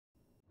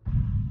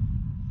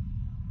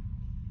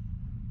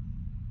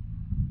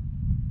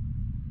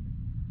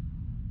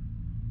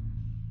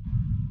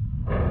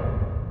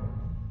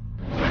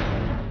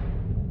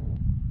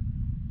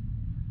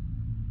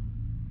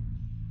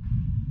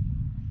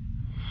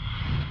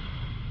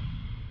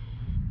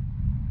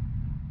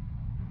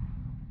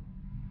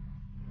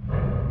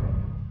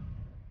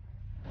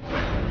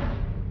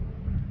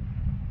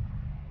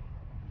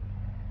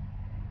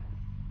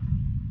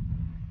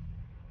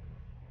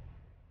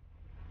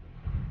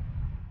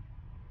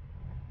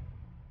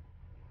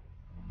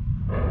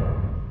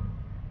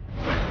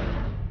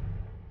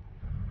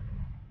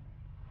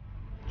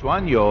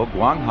Chuanyo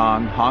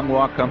Guanghang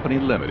HongHua Company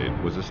Limited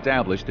was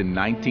established in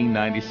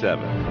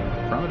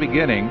 1997. From the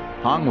beginning,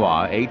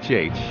 HongHua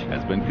HH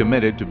has been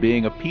committed to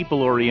being a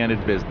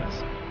people-oriented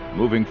business,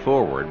 moving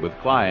forward with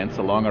clients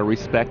along our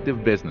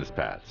respective business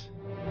paths.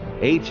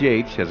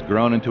 HH has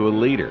grown into a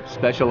leader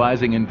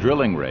specializing in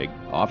drilling rig,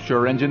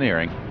 offshore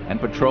engineering, and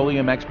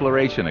petroleum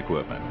exploration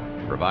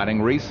equipment,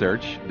 providing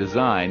research,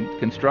 design,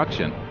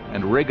 construction,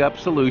 and rig-up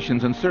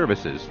solutions and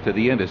services to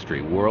the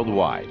industry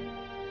worldwide.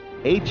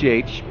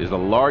 HH is the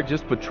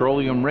largest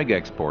petroleum rig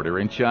exporter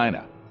in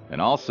China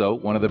and also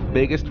one of the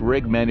biggest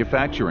rig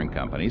manufacturing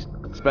companies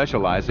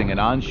specializing in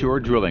onshore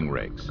drilling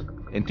rigs.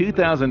 In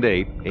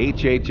 2008,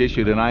 HH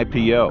issued an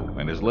IPO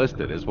and is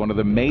listed as one of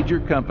the major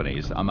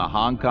companies on the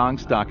Hong Kong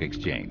Stock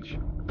Exchange.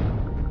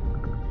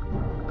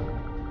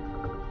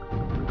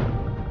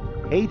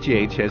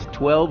 HH has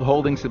 12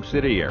 holding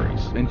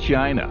subsidiaries in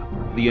China,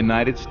 the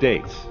United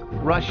States,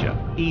 Russia,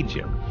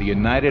 Egypt, the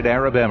United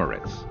Arab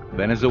Emirates,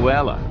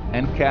 Venezuela,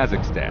 and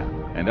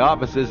Kazakhstan, and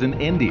offices in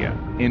India,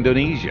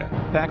 Indonesia,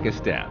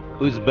 Pakistan,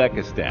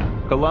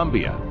 Uzbekistan,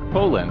 Colombia,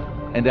 Poland,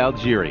 and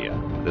Algeria.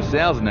 The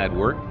sales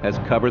network has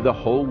covered the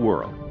whole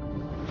world.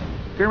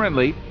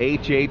 Currently,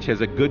 HH has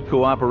a good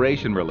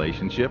cooperation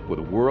relationship with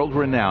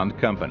world-renowned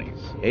companies.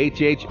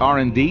 HH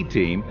R&D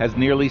team has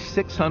nearly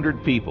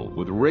 600 people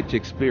with rich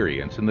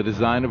experience in the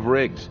design of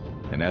rigs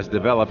and has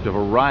developed a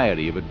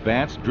variety of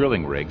advanced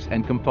drilling rigs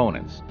and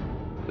components.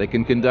 They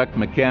can conduct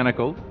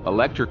mechanical,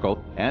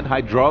 electrical, and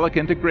hydraulic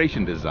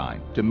integration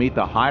design to meet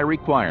the high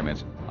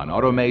requirements on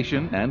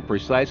automation and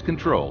precise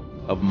control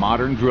of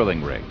modern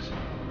drilling rigs.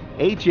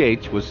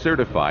 HH was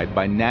certified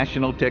by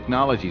National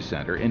Technology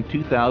Center in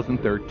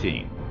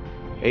 2013.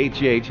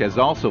 HH has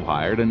also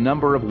hired a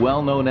number of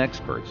well-known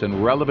experts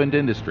in relevant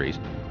industries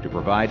to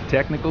provide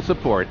technical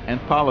support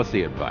and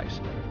policy advice,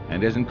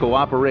 and is in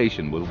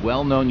cooperation with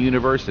well-known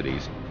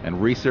universities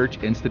and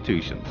research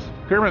institutions.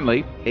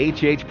 Currently,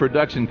 HH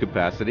production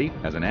capacity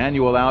has an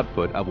annual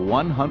output of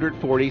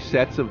 140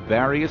 sets of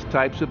various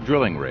types of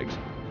drilling rigs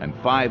and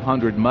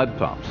 500 mud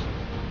pumps.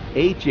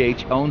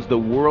 HH owns the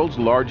world's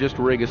largest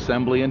rig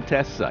assembly and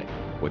test site,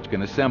 which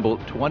can assemble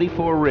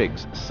 24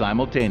 rigs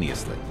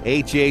simultaneously.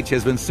 HH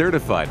has been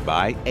certified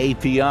by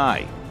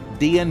API,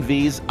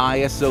 DNV's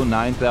ISO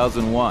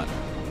 9001,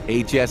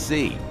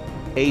 HSE,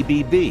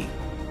 ABB,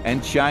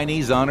 and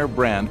Chinese Honor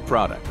brand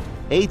product.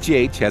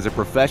 HH has a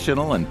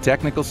professional and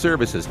technical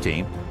services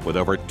team with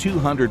over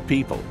 200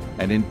 people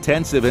and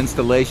intensive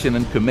installation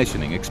and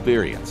commissioning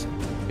experience.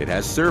 It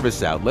has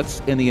service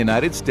outlets in the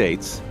United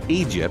States,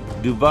 Egypt,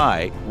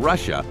 Dubai,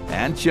 Russia,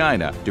 and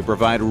China to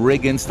provide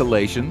rig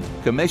installation,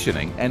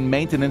 commissioning, and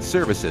maintenance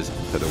services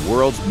to the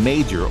world's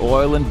major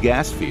oil and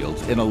gas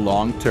fields in a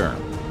long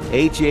term.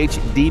 HH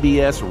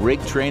DBS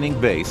Rig Training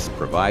Base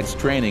provides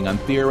training on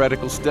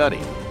theoretical study,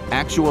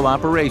 actual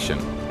operation,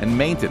 and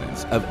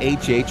maintenance of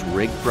HH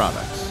rig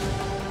products.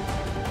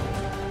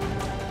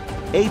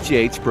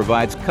 HH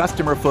provides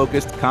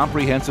customer-focused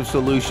comprehensive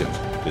solutions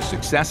to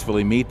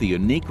successfully meet the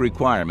unique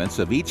requirements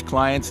of each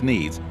client's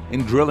needs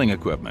in drilling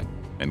equipment,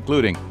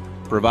 including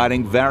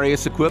providing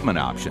various equipment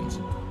options,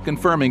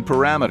 confirming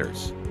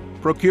parameters,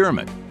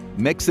 procurement,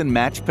 mix and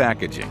match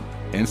packaging,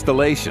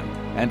 installation,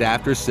 and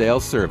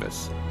after-sales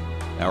service.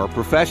 Our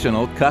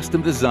professional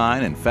custom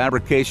design and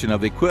fabrication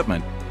of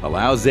equipment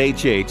allows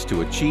HH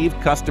to achieve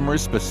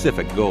customers'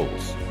 specific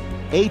goals.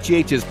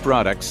 HH's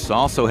products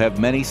also have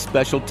many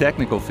special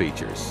technical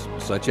features,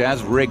 such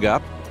as rig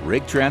up,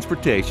 rig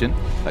transportation,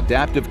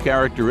 adaptive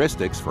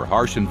characteristics for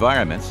harsh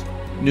environments,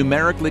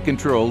 numerically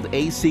controlled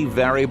AC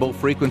variable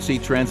frequency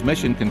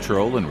transmission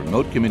control and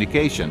remote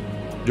communication,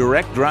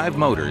 direct drive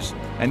motors,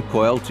 and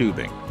coil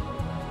tubing.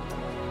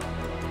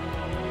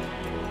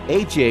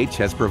 HH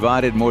has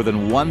provided more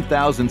than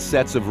 1,000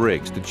 sets of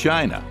rigs to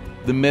China,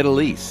 the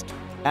Middle East,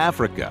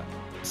 Africa,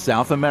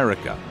 South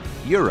America,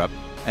 Europe,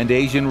 and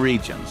Asian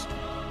regions.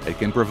 It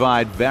can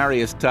provide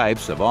various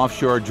types of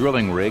offshore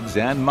drilling rigs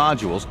and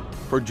modules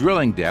for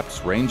drilling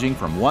depths ranging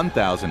from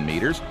 1,000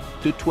 meters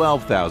to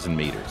 12,000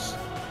 meters.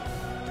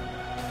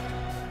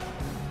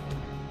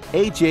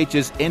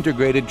 HH's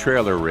integrated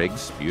trailer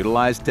rigs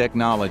utilize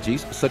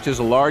technologies such as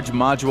large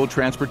module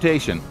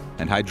transportation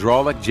and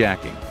hydraulic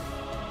jacking.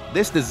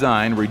 This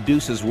design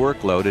reduces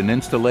workload in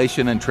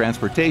installation and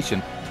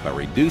transportation by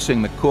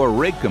reducing the core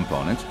rig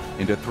components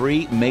into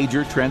 3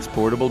 major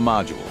transportable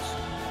modules.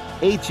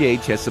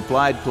 HH has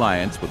supplied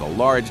clients with a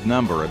large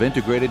number of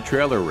integrated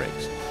trailer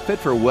rigs fit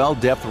for well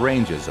depth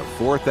ranges of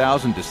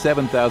 4,000 to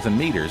 7,000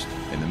 meters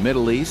in the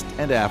Middle East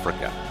and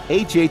Africa.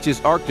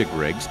 HH's Arctic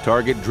rigs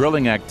target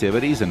drilling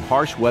activities in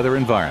harsh weather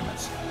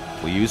environments.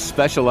 We use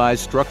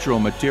specialized structural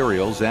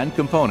materials and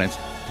components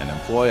and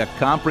employ a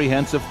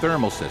comprehensive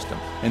thermal system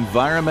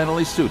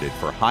environmentally suited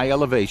for high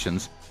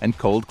elevations and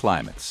cold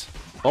climates.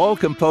 All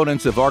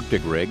components of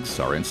Arctic rigs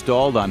are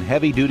installed on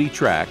heavy-duty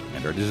track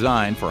and are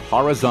designed for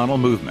horizontal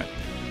movement.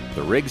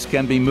 The rigs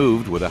can be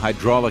moved with a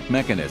hydraulic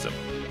mechanism.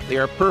 They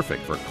are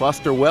perfect for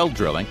cluster well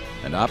drilling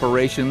and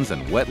operations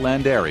in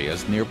wetland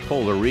areas near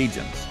polar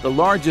regions. The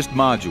largest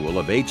module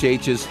of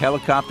HH's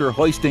helicopter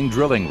hoisting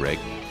drilling rig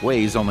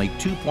weighs only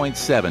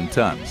 2.7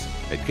 tons.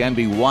 It can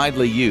be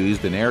widely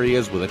used in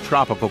areas with a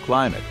tropical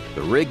climate.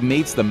 The rig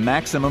meets the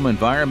maximum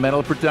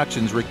environmental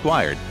protections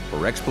required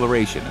for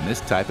exploration in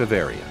this type of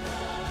area.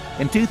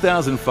 In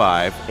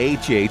 2005,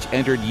 HH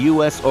entered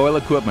U.S. oil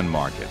equipment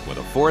market with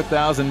a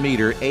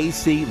 4,000-meter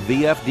AC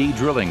VFD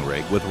drilling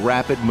rig with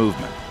rapid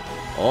movement.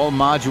 All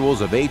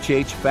modules of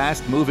HH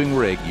fast-moving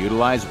rig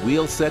utilize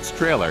wheel sets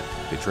trailer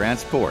to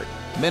transport,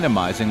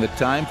 minimizing the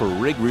time for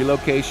rig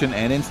relocation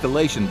and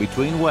installation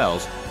between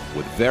wells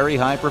with very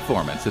high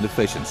performance and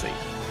efficiency.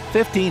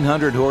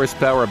 1,500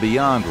 horsepower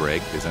Beyond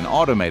rig is an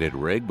automated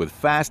rig with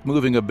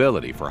fast-moving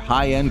ability for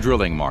high-end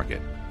drilling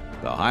market.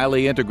 The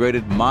highly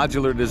integrated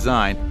modular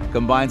design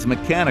combines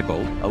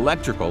mechanical,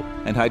 electrical,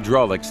 and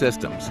hydraulic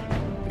systems.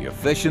 The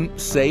efficient,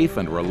 safe,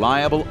 and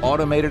reliable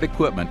automated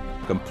equipment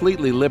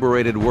completely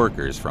liberated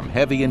workers from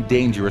heavy and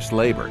dangerous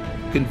labor.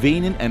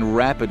 Convenient and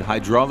rapid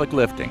hydraulic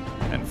lifting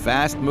and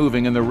fast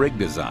moving in the rig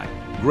design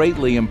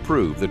greatly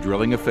improve the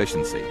drilling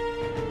efficiency.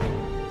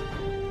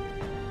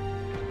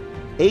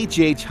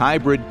 HH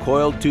hybrid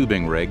coiled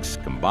tubing rigs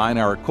combine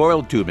our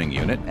coiled tubing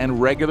unit and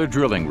regular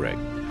drilling rig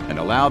and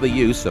allow the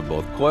use of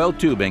both coiled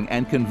tubing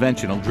and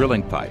conventional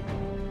drilling pipe.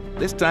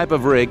 This type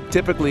of rig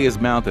typically is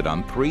mounted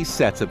on 3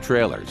 sets of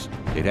trailers.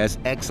 It has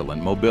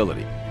excellent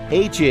mobility.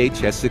 HH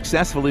has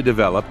successfully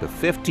developed a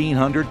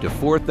 1,500 to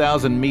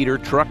 4,000 meter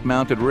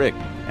truck-mounted rig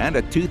and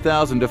a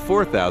 2,000 to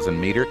 4,000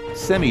 meter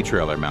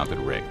semi-trailer mounted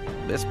rig.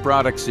 This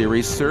product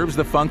series serves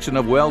the function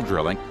of well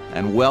drilling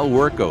and well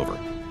workover.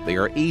 They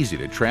are easy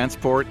to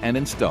transport and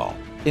install.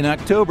 In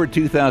October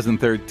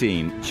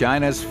 2013,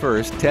 China's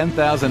first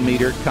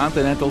 10,000-meter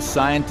continental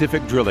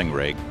scientific drilling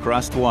rig,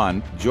 Crust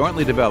 1,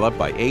 jointly developed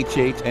by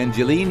HH and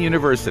Jilin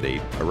University,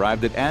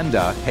 arrived at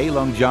Anda,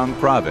 Heilongjiang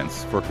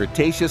Province for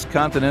Cretaceous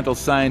continental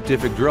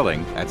scientific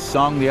drilling at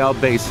Songliao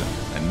Basin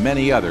and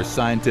many other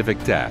scientific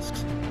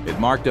tasks. It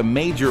marked a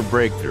major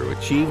breakthrough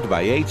achieved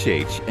by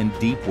HH in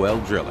deep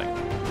well drilling.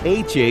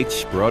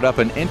 HH brought up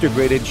an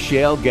integrated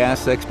shale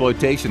gas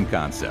exploitation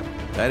concept.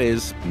 That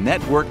is,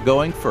 network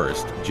going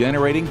first,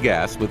 generating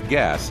gas with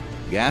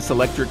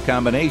gas-electric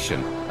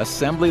combination,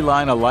 assembly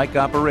line-alike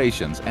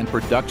operations, and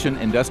production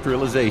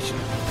industrialization.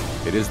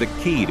 It is the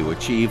key to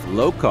achieve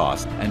low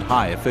cost and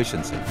high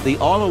efficiency. The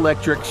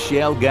all-electric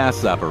shale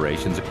gas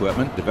operations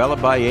equipment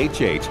developed by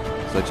HH,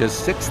 such as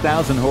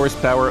 6,000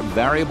 horsepower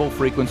variable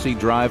frequency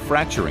drive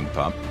fracturing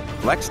pump,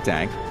 flex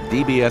tank,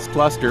 DBS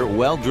cluster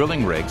well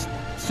drilling rigs,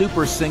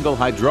 super single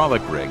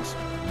hydraulic rigs,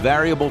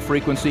 variable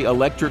frequency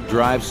electric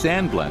drive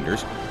sand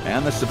blenders,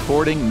 and the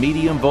supporting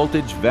medium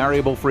voltage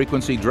variable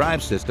frequency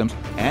drive systems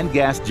and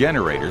gas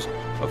generators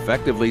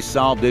effectively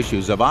solved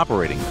issues of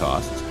operating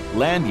costs,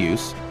 land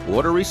use,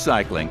 water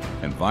recycling,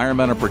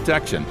 environmental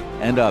protection,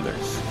 and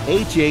others.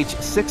 HH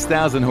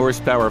 6,000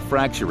 horsepower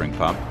fracturing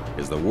pump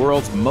is the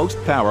world's most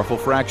powerful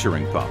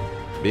fracturing pump,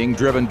 being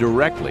driven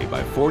directly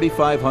by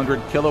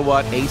 4,500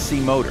 kilowatt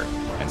AC motor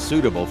and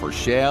suitable for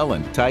shale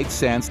and tight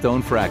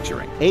sandstone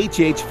fracturing.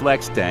 HH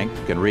Flex Tank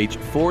can reach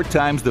 4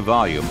 times the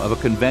volume of a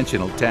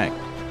conventional tank,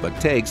 but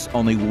takes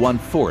only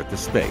 1/4 the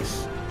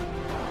space.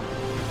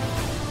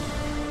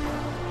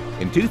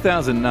 In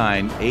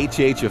 2009,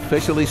 HH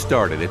officially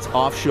started its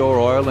offshore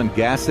oil and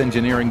gas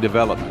engineering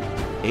development.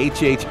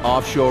 HH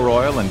Offshore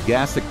Oil and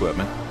Gas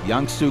Equipment,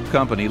 Jiangsu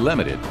Company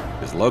Limited,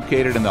 is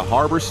located in the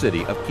harbor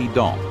city of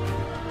Qidong.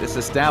 This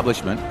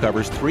establishment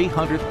covers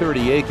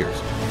 330 acres,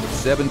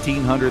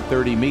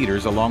 1,730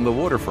 meters along the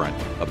waterfront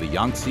of the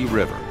Yangtze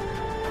River.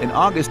 In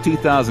August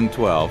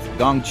 2012,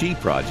 Gongqi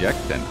Project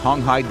and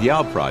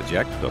HongHua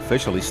Project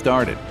officially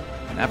started.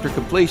 And after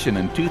completion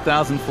in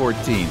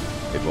 2014,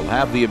 it will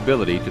have the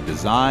ability to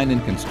design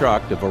and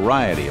construct a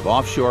variety of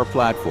offshore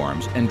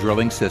platforms and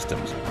drilling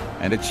systems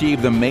and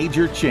achieve the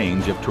major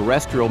change of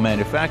terrestrial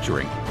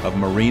manufacturing of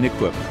marine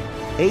equipment.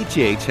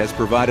 HH has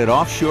provided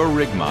offshore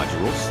rig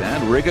modules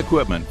and rig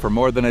equipment for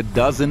more than a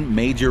dozen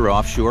major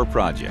offshore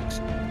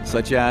projects,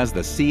 such as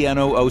the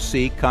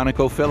CNOOC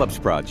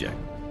ConocoPhillips project,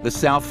 the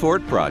South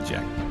Fort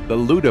project, the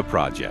Luda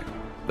project,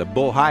 the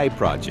Bohai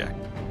project,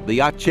 the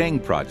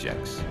Yacheng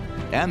projects,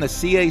 and the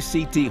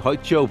CACT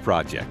Hoichou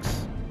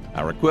projects.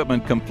 Our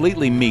equipment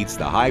completely meets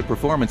the high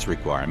performance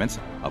requirements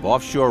of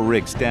offshore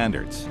rig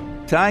standards.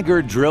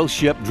 Tiger Drill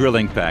Ship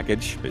Drilling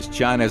Package is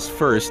China's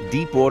first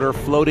deepwater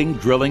floating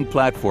drilling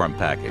platform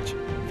package,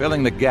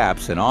 filling the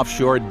gaps in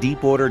offshore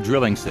deepwater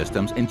drilling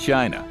systems in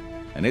China.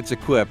 And it's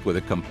equipped with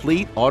a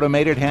complete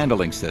automated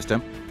handling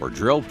system for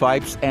drill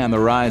pipes and the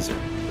riser.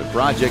 The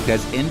project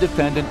has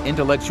independent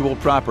intellectual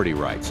property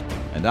rights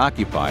and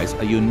occupies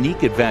a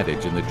unique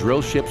advantage in the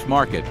drill ships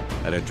market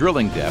at a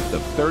drilling depth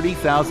of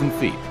 30,000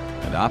 feet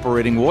and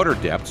operating water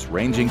depths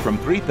ranging from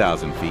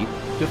 3,000 feet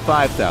to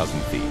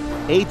 5,000 feet.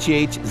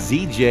 HH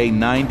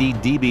ZJ90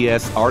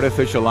 DBS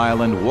Artificial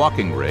Island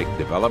Walking Rig,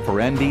 developed for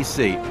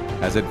NDC,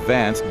 has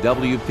advanced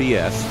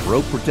WPS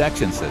rope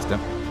protection system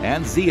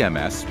and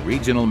ZMS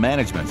regional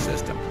management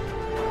system.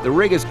 The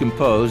rig is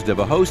composed of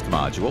a host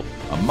module,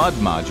 a mud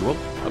module,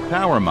 a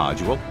power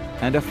module,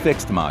 and a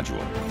fixed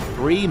module.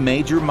 3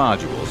 major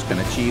modules can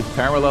achieve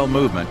parallel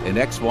movement in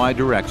XY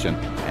direction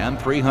and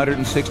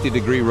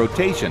 360-degree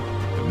rotation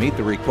to meet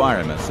the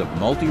requirements of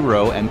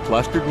multi-row and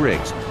clustered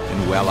rigs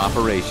in well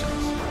operations.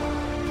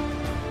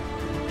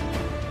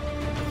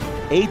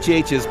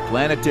 HH's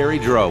planetary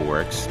draw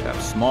works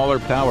have smaller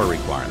power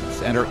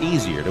requirements and are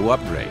easier to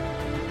upgrade.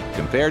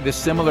 Compared to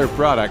similar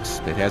products,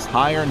 it has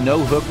higher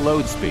no-hook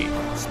load speed,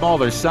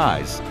 smaller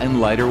size,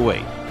 and lighter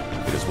weight.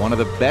 It is one of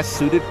the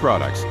best-suited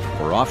products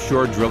for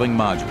offshore drilling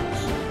modules.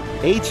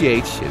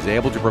 HH is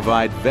able to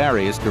provide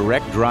various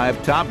direct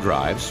drive top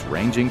drives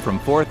ranging from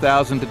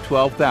 4,000 to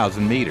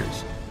 12,000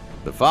 meters.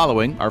 The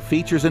following are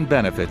features and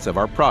benefits of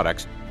our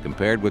products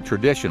compared with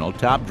traditional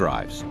top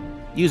drives.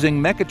 Using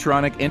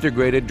mechatronic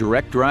integrated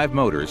direct drive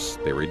motors,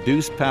 they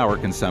reduce power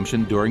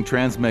consumption during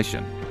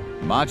transmission.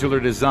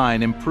 Modular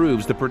design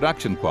improves the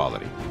production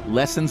quality,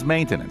 lessens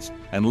maintenance,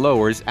 and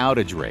lowers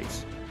outage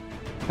rates.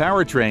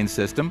 Powertrain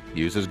system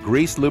uses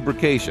grease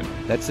lubrication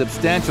that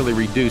substantially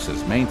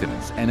reduces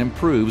maintenance and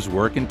improves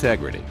work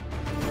integrity.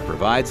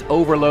 Provides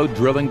overload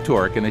drilling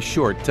torque in a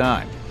short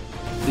time.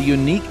 The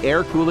unique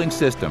air cooling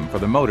system for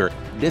the motor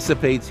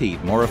dissipates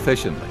heat more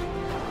efficiently.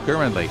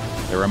 Currently,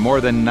 there are more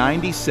than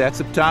 90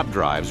 sets of top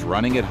drives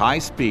running at high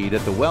speed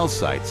at the well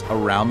sites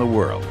around the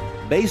world.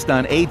 Based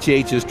on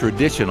HH's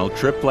traditional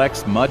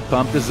triplex mud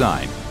pump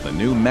design, the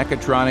new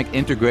mechatronic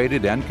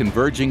integrated and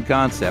converging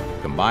concept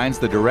combines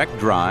the direct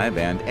drive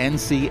and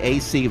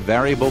NC/AC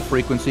variable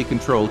frequency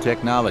control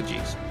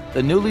technologies.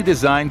 The newly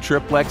designed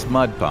triplex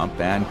mud pump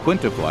and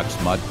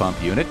quintuplex mud pump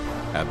unit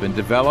have been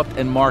developed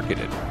and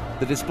marketed.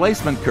 The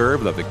displacement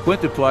curve of the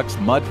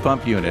quintuplex mud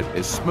pump unit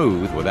is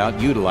smooth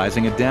without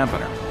utilizing a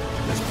dampener.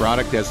 This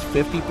product has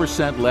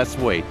 50% less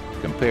weight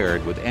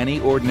compared with any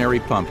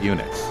ordinary pump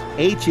units.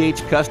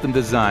 HH custom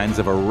designs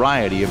a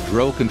variety of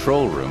drill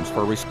control rooms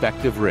for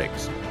respective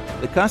rigs.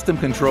 The custom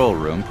control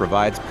room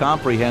provides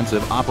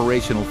comprehensive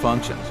operational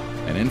functions,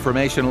 an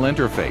informational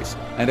interface,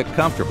 and a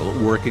comfortable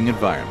working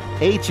environment.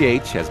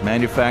 HH has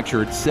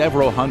manufactured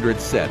several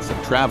hundred sets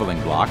of traveling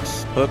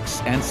blocks,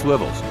 hooks, and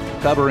swivels,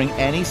 covering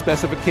any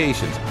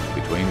specifications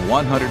between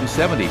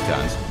 170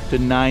 tons to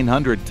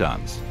 900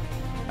 tons.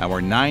 Our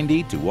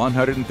 90 to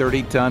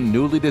 130-ton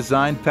newly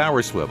designed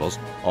power swivels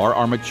are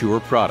our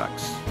mature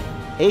products.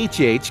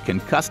 HH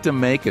can custom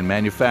make and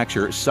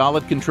manufacture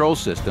solid control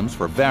systems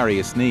for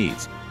various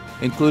needs,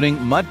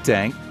 including mud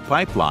tank,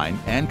 pipeline,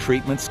 and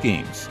treatment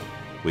schemes.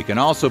 We can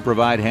also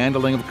provide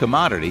handling of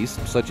commodities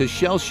such as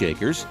shell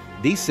shakers,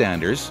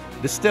 desanders,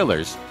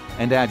 distillers,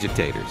 and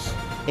agitators.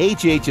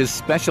 HH's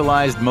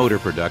specialized motor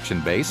production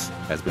base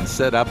has been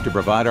set up to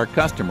provide our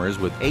customers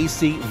with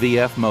AC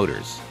VF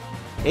motors.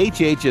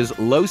 HH's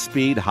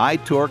low-speed,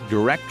 high-torque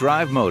direct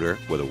drive motor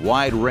with a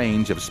wide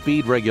range of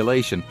speed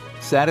regulation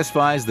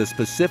satisfies the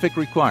specific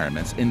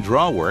requirements in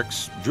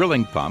drawworks,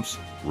 drilling pumps,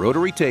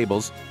 rotary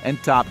tables,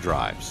 and top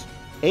drives.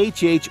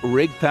 HH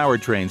rig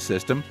powertrain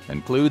system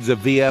includes a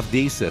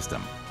VFD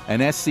system,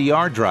 an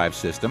SCR drive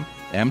system,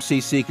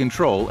 MCC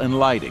control, and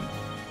lighting.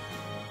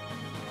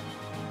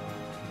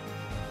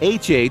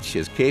 HH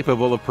is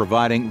capable of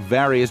providing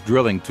various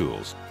drilling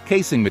tools,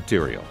 casing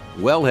material,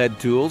 wellhead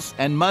tools,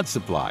 and mud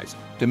supplies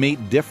to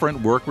meet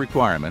different work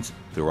requirements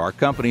through our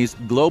company's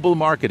global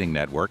marketing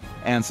network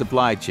and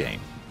supply chain.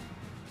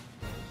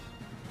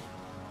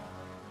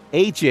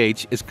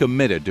 HH is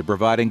committed to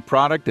providing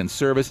product and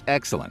service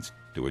excellence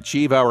to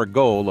achieve our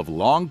goal of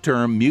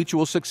long-term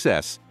mutual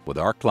success with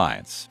our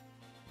clients.